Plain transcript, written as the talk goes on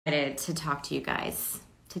Excited to talk to you guys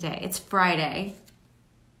today. It's Friday.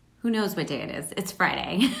 Who knows what day it is? It's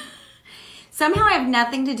Friday. Somehow I have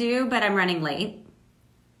nothing to do, but I'm running late.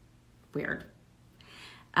 Weird.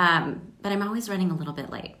 But I'm always running a little bit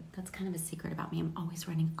late. That's kind of a secret about me. I'm always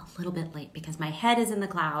running a little bit late because my head is in the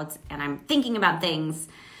clouds and I'm thinking about things.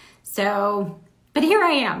 But here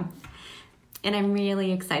I am. And I'm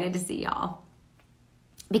really excited to see y'all.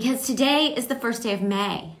 Because today is the first day of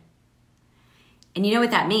May. And you know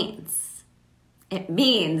what that means? It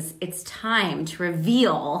means it's time to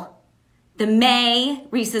reveal the May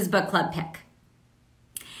Reese's Book Club pick.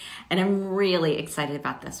 And I'm really excited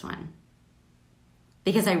about this one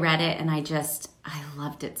because I read it and I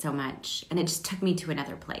loved it so much and it just took me to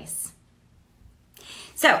another place.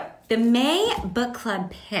 So the May Book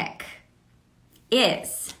Club pick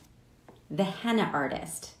is The Henna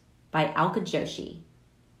Artist by Alka Joshi.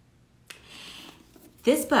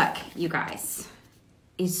 This book, you guys,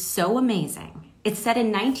 is so amazing. It's set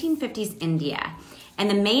in 1950s India, and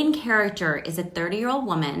the main character is a 30-year-old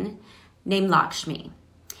woman named Lakshmi,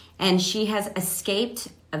 and she has escaped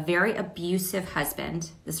a very abusive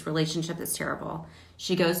husband, this relationship is terrible.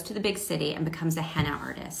 She goes to the big city and becomes a henna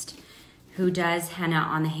artist who does henna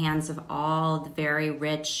on the hands of all the very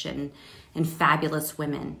rich and fabulous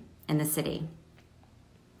women in the city.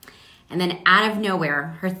 And then out of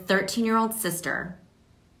nowhere, her 13-year-old sister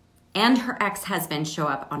and her ex-husband show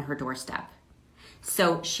up on her doorstep.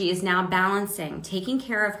 So she is now balancing taking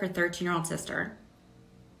care of her 13-year-old sister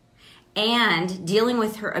and dealing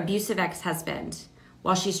with her abusive ex-husband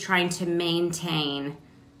while she's trying to maintain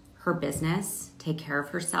her business, take care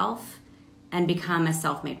of herself, and become a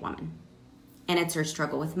self-made woman. And it's her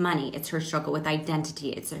struggle with money. It's her struggle with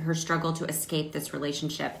identity. It's her struggle to escape this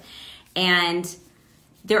relationship. And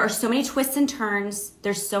there are so many twists and turns.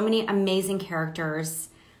 There's so many amazing characters.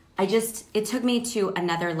 It took me to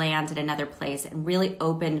another land and another place and really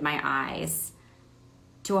opened my eyes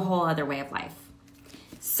to a whole other way of life.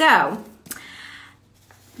 So,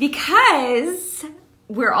 because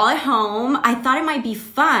we're all at home, I thought it might be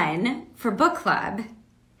fun for book club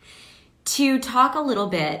to talk a little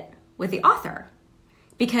bit with the author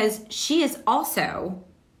because she is also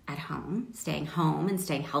at home and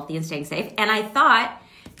staying healthy and staying safe. And I thought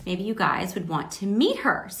maybe you guys would want to meet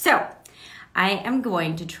her. So I am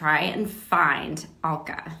going to try and find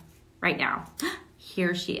Alka right now.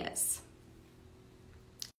 Here she is.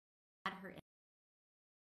 It's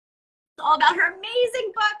all about her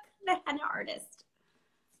amazing book, The Henna Artist.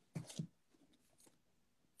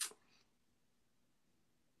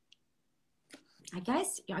 Are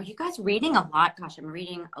you guys reading a lot? Gosh, I'm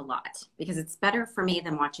reading a lot because it's better for me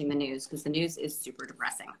than watching the news because the news is super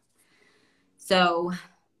depressing. So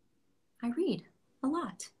I read a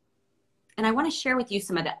lot. And I want to share with you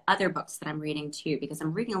some of the other books that I'm reading too, because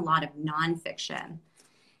I'm reading a lot of nonfiction.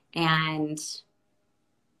 And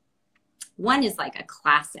one is like a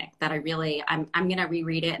classic that I'm going to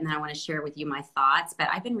reread it and then I want to share with you my thoughts. But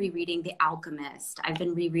I've been rereading The Alchemist. I've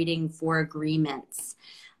been rereading Four Agreements.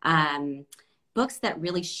 Books that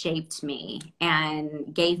really shaped me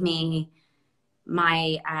and gave me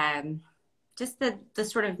my, just the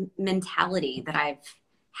sort of mentality that I've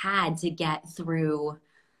had to get through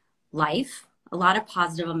life, a lot of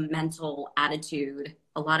positive mental attitude,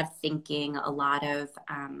 a lot of thinking, a lot of,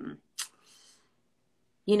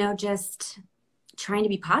 just trying to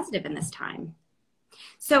be positive in this time.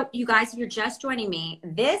 So you guys, if you're just joining me,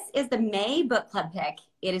 this is the May Book Club pick.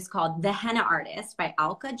 It is called The Henna Artist by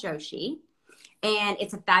Alka Joshi. And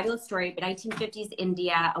it's a fabulous story, 1950s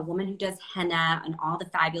India, a woman who does henna and all the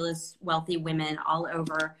fabulous wealthy women all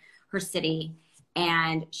over her city.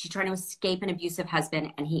 And she's trying to escape an abusive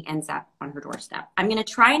husband and he ends up on her doorstep. I'm going to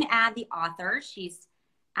try and add the author. She's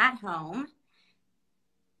at home.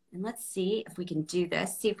 And let's see if we can do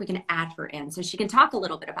this, see if we can add her in so she can talk a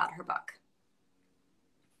little bit about her book.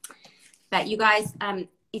 But you guys,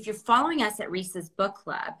 if you're following us at Reese's Book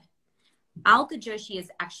Club, Alka Joshi is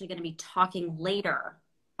actually going to be talking later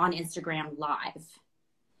on Instagram Live.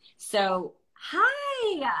 So,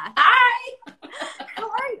 hi. Hi. How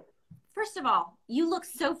are you? First of all, you look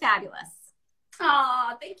so fabulous.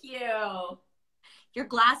 Oh, thank you. Your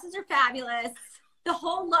glasses are fabulous. The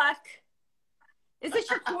whole look. Is this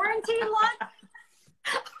your quarantine look?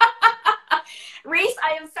 Reese,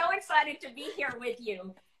 I am so excited to be here with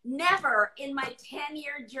you. Never in my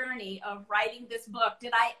 10-year journey of writing this book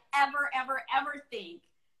did I ever think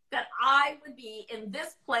that I would be in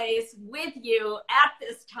this place with you at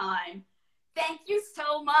this time. Thank you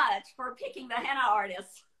so much for picking The Henna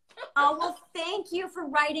Artist. Oh, well, thank you for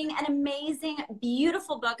writing an amazing,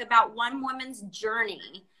 beautiful book about one woman's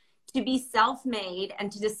journey to be self-made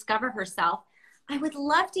and to discover herself. I would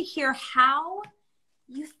love to hear how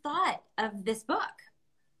you thought of this book.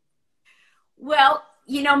 Well,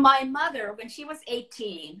 you know, my mother, when she was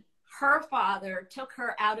 18, her father took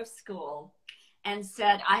her out of school and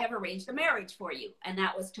said, I have arranged a marriage for you. And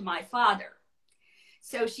that was to my father.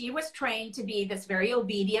 So she was trained to be this very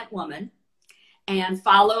obedient woman and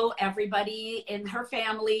follow everybody in her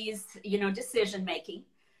family's, you know, decision making.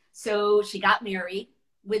 So she got married.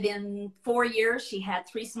 Within 4 years, she had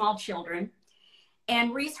 3 small children.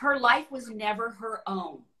 And Reese, her life was never her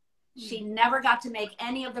own. She never got to make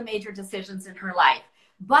any of the major decisions in her life.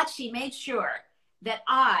 But she made sure that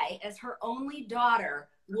I, as her only daughter,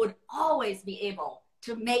 would always be able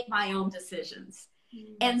to make my own decisions.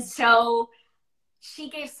 And so she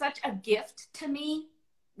gave such a gift to me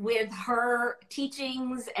with her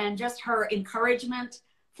teachings and just her encouragement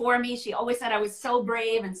for me. She always said I was so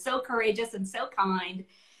brave and so courageous and so kind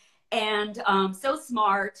and so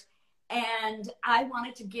smart. And I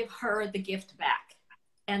wanted to give her the gift back.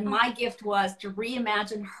 And my gift was to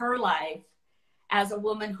reimagine her life as a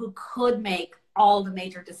woman who could make all the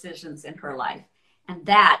major decisions in her life. And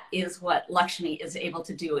that is what Lakshmi is able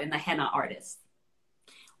to do in the henna artist.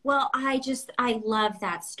 Well, I love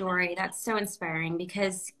that story. That's so inspiring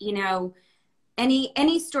because, you know,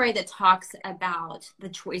 any story that talks about the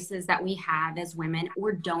choices that we have as women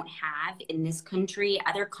or don't have in this country,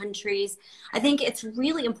 other countries, I think it's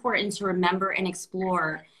really important to remember and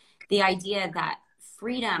explore the idea that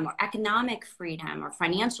freedom or economic freedom or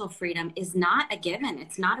financial freedom is not a given.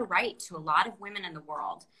 It's not a right to a lot of women in the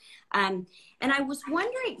world. And I was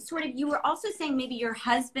wondering, sort of, you were also saying maybe your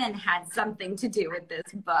husband had something to do with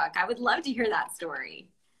this book. I would love to hear that story.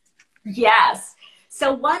 Yes.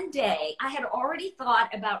 So one day I had already thought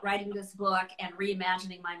about writing this book and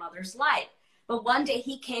reimagining my mother's life. But one day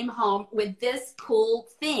he came home with this cool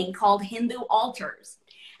thing called Hindu Altars.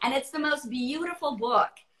 And it's the most beautiful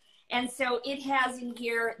book. And so it has in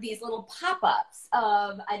here these little pop-ups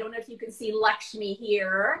of, I don't know if you can see Lakshmi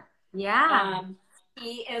here. Yeah.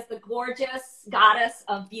 She is the gorgeous goddess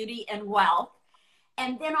of beauty and wealth.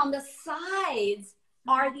 And then on the sides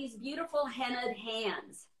are these beautiful hennaed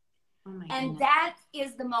hands. Oh my and goodness. That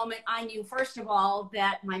is the moment I knew, first of all,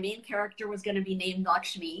 that my main character was going to be named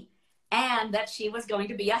Lakshmi and that she was going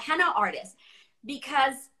to be a henna artist.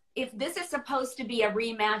 Because if this is supposed to be a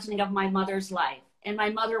reimagining of my mother's life, and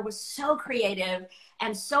my mother was so creative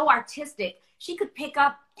and so artistic, she could pick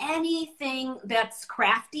up anything that's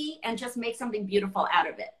crafty and just make something beautiful out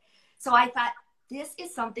of it. So I thought, this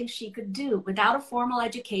is something she could do without a formal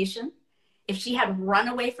education. If she had run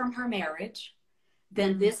away from her marriage,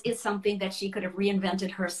 then this is something that she could have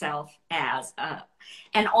reinvented herself as.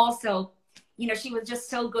 And also, you know, she was just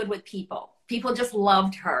so good with people. People just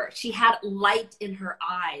loved her. She had light in her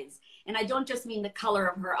eyes. And I don't just mean the color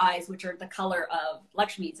of her eyes, which are the color of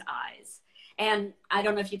Lakshmi's eyes. And I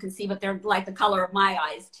don't know if you can see, but they're like the color of my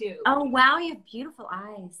eyes too. Oh, wow. You have beautiful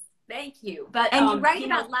eyes. Thank you. But and you're right you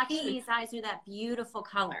about know, Lakshmi's eyes are that beautiful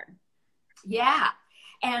color. Yeah.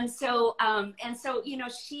 And so, you know,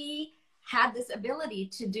 she had this ability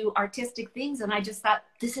to do artistic things. And I just thought,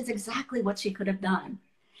 this is exactly what she could have done.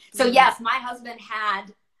 So yes, my husband had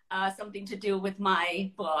something to do with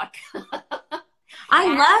my book.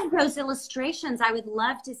 I love those illustrations. I would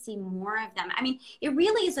love to see more of them. I mean, it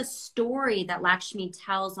really is a story that Lakshmi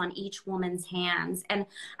tells on each woman's hands. And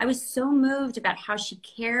I was so moved about how she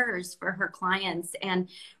cares for her clients and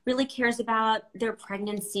really cares about their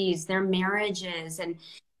pregnancies, their marriages. And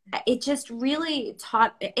it just really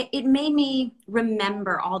it made me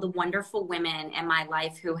remember all the wonderful women in my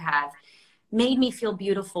life who have made me feel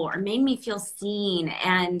beautiful or made me feel seen,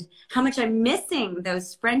 and how much I'm missing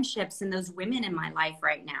those friendships and those women in my life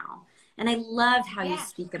right now. And I love how you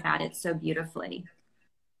speak about it so beautifully.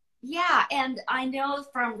 Yeah, and I know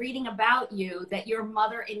from reading about you that your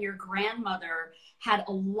mother and your grandmother had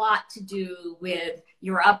a lot to do with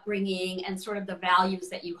your upbringing and sort of the values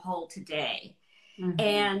that you hold today. Mm-hmm.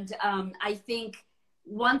 And I think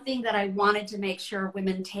one thing that I wanted to make sure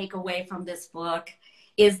women take away from this book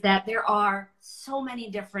is that there are so many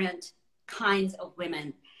different kinds of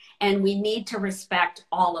women, and we need to respect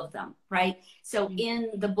all of them, right? So in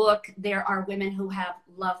the book, there are women who have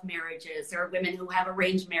love marriages. There are women who have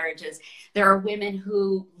arranged marriages. There are women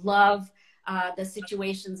who love the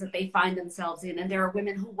situations that they find themselves in. And there are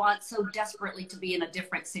women who want so desperately to be in a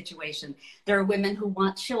different situation. There are women who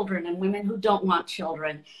want children and women who don't want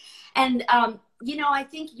children. And, you know, I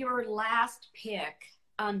think your last pick,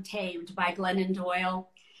 Untamed by Glennon Doyle.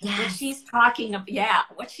 Yes. What she's talking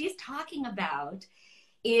about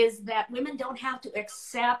is that women don't have to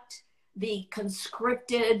accept the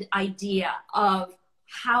conscripted idea of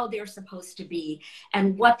how they're supposed to be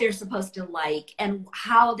and what they're supposed to like and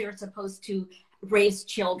how they're supposed to raise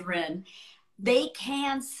children. They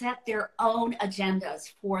can set their own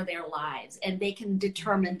agendas for their lives, and they can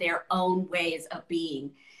determine their own ways of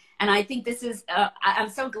being. And I think this is, I'm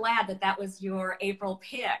so glad that that was your April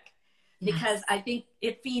pick, because yes. I think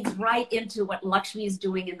it feeds right into what Lakshmi is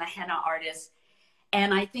doing in the henna artist.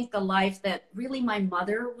 And I think the life that really my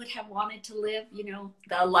mother would have wanted to live, you know,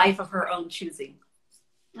 the life of her own choosing.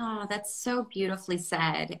 Oh, that's so beautifully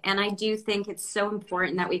said. And I do think it's so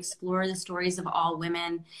important that we explore the stories of all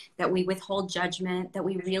women, that we withhold judgment, that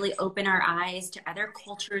we really open our eyes to other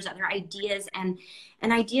cultures, other ideas, and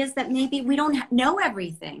ideas that maybe we don't know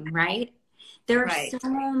everything, right? There are right.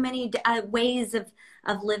 so many ways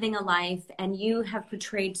of living a life, and you have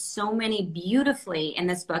portrayed so many beautifully in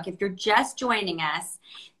this book. If you're just joining us,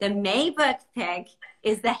 the May book pick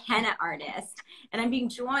is The Henna Artist. And I'm being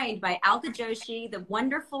joined by Alka Joshi, the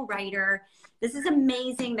wonderful writer. This is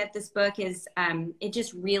amazing that this book is, it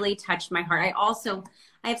just really touched my heart.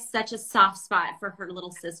 I have such a soft spot for her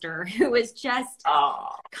little sister, who has just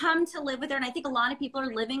come to live with her. And I think a lot of people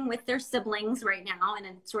are living with their siblings right now in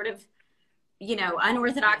a sort of, you know,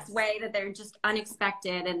 unorthodox yes. way, that they're just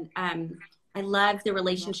unexpected. And I love the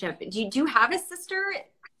relationship. Do you have a sister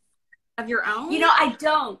of your own? You know, I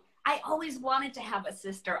don't. I always wanted to have a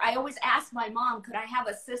sister. I always asked my mom, could I have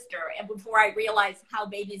a sister? And before I realized how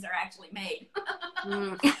babies are actually made.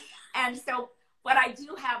 And so what I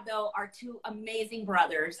do have, though, are two amazing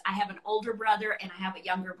brothers. I have an older brother and I have a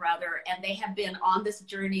younger brother, and they have been on this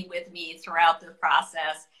journey with me throughout the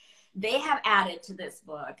process. They have added to this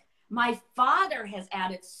book. My father has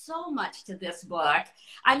added so much to this book.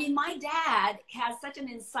 I mean, my dad has such an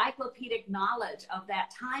encyclopedic knowledge of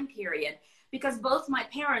that time period, because both my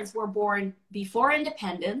parents were born before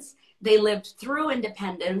independence. They lived through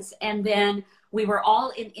independence, and then we were all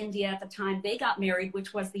in India at the time they got married,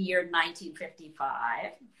 which was the year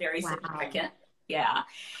 1955. Very wow. significant. Yeah.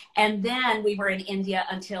 And then we were in India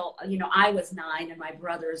until, you know, I was 9 and my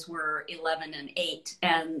brothers were 11 and 8,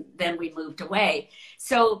 and then we moved away.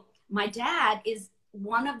 So my dad is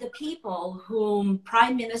one of the people whom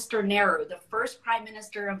Prime Minister Nehru, the first Prime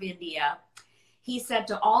Minister of India, he said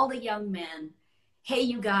to all the young men, hey,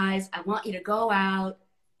 you guys, I want you to go out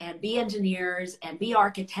and be engineers and be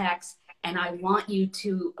architects, and I want you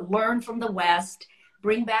to learn from the West,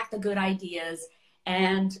 bring back the good ideas,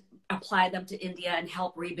 and apply them to India and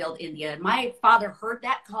help rebuild India. And my father heard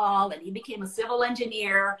that call, and he became a civil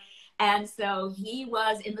engineer. And so he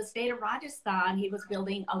was in the state of Rajasthan. He was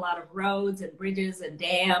building a lot of roads and bridges and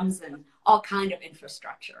dams and all kind of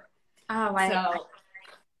infrastructure. Oh,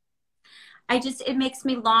 it makes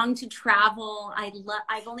me long to travel.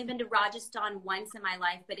 I've only been to Rajasthan once in my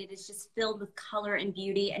life, but it is just filled with color and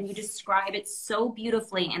beauty, and you describe it so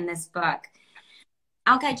beautifully in this book.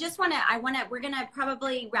 Alka, we're gonna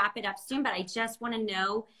probably wrap it up soon, but I just want to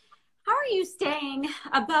know, how are you staying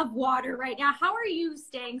above water right now? How are you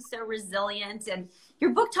staying so resilient? And your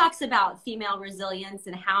book talks about female resilience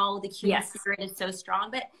and how the human yes. spirit is so strong,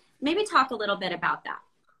 but maybe talk a little bit about that.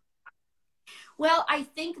 Well, I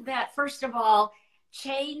think that, first of all,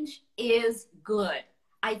 change is good.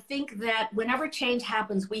 I think that whenever change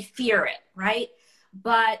happens, we fear it, right?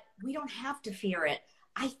 But we don't have to fear it.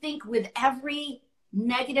 I think with every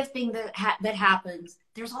negative thing that happens,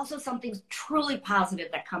 there's also something truly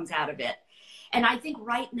positive that comes out of it. And I think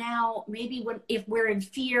right now, maybe if we're in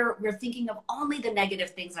fear, we're thinking of only the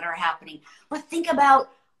negative things that are happening. But think about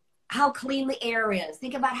how clean the air is.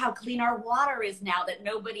 Think about how clean our water is now that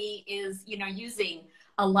nobody is, you know, using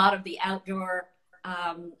a lot of the outdoor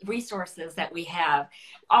resources that we have.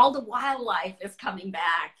 All the wildlife is coming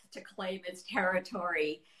back to claim its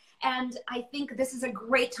territory. And I think this is a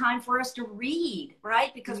great time for us to read,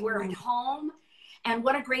 right? Because we're at home, and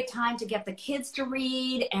what a great time to get the kids to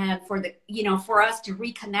read, and for us to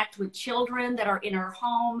reconnect with children that are in our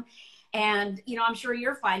home. And, you know, I'm sure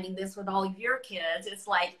you're finding this with all of your kids. It's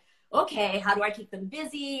like, okay, how do I keep them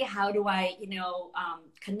busy? How do I,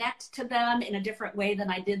 connect to them in a different way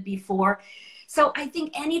than I did before? So I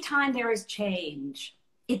think anytime there is change,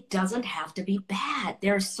 it doesn't have to be bad.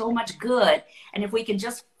 There's so much good. And if we can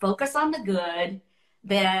just focus on the good,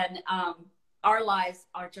 then our lives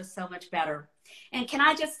are just so much better. And can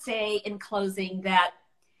I just say in closing that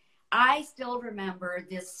I still remember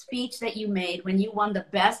this speech that you made when you won the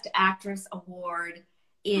Best Actress Award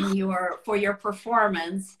for your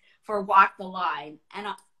performance for Walk the Line. And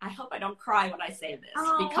I hope I don't cry when I say this,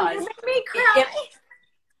 because you make me cry.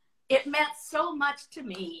 It meant so much to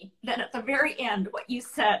me that at the very end, what you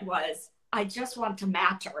said was, I just want to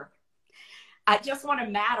matter. I just want to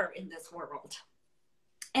matter in this world.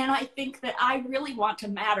 And I think that I really want to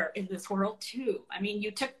matter in this world too. I mean,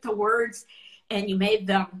 you took the words and you made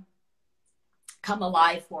them come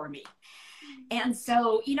alive for me. And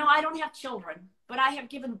so, you know, I don't have children, but I have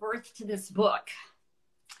given birth to this book.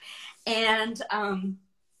 And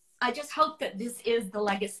I just hope that this is the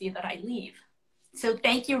legacy that I leave. So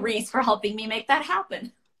thank you, Reese, for helping me make that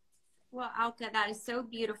happen. Well, Alka, that is so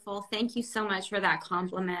beautiful. Thank you so much for that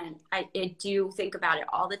compliment. I do think about it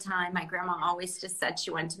all the time. My grandma always just said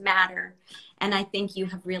she wanted to matter. And I think you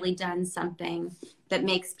have really done something that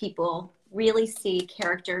makes people really see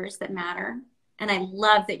characters that matter. And I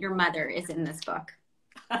love that your mother is in this book.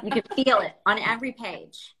 You can feel it on every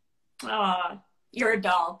page. Oh, you're a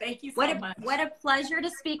doll. Thank you so much. What a pleasure to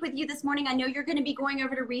speak with you this morning. I know you're going to be going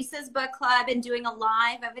over to Reese's book club and doing a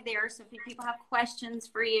live over there. So if people have questions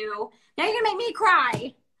for you, now you're going to make me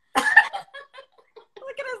cry. Look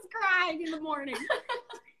at us crying in the morning.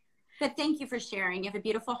 But thank you for sharing. You have a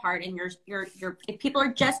beautiful heart, and if people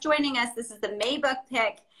are just joining us, this is the May book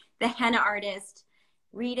pick, The Henna Artist.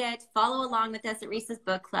 Read it. Follow along with us at Reese's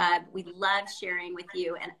Book Club. We love sharing with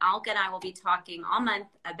you. And Alka and I will be talking all month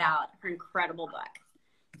about her incredible book.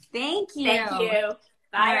 Thank you. Thank you.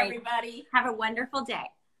 Bye, right. everybody. Have a wonderful day.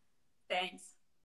 Thanks.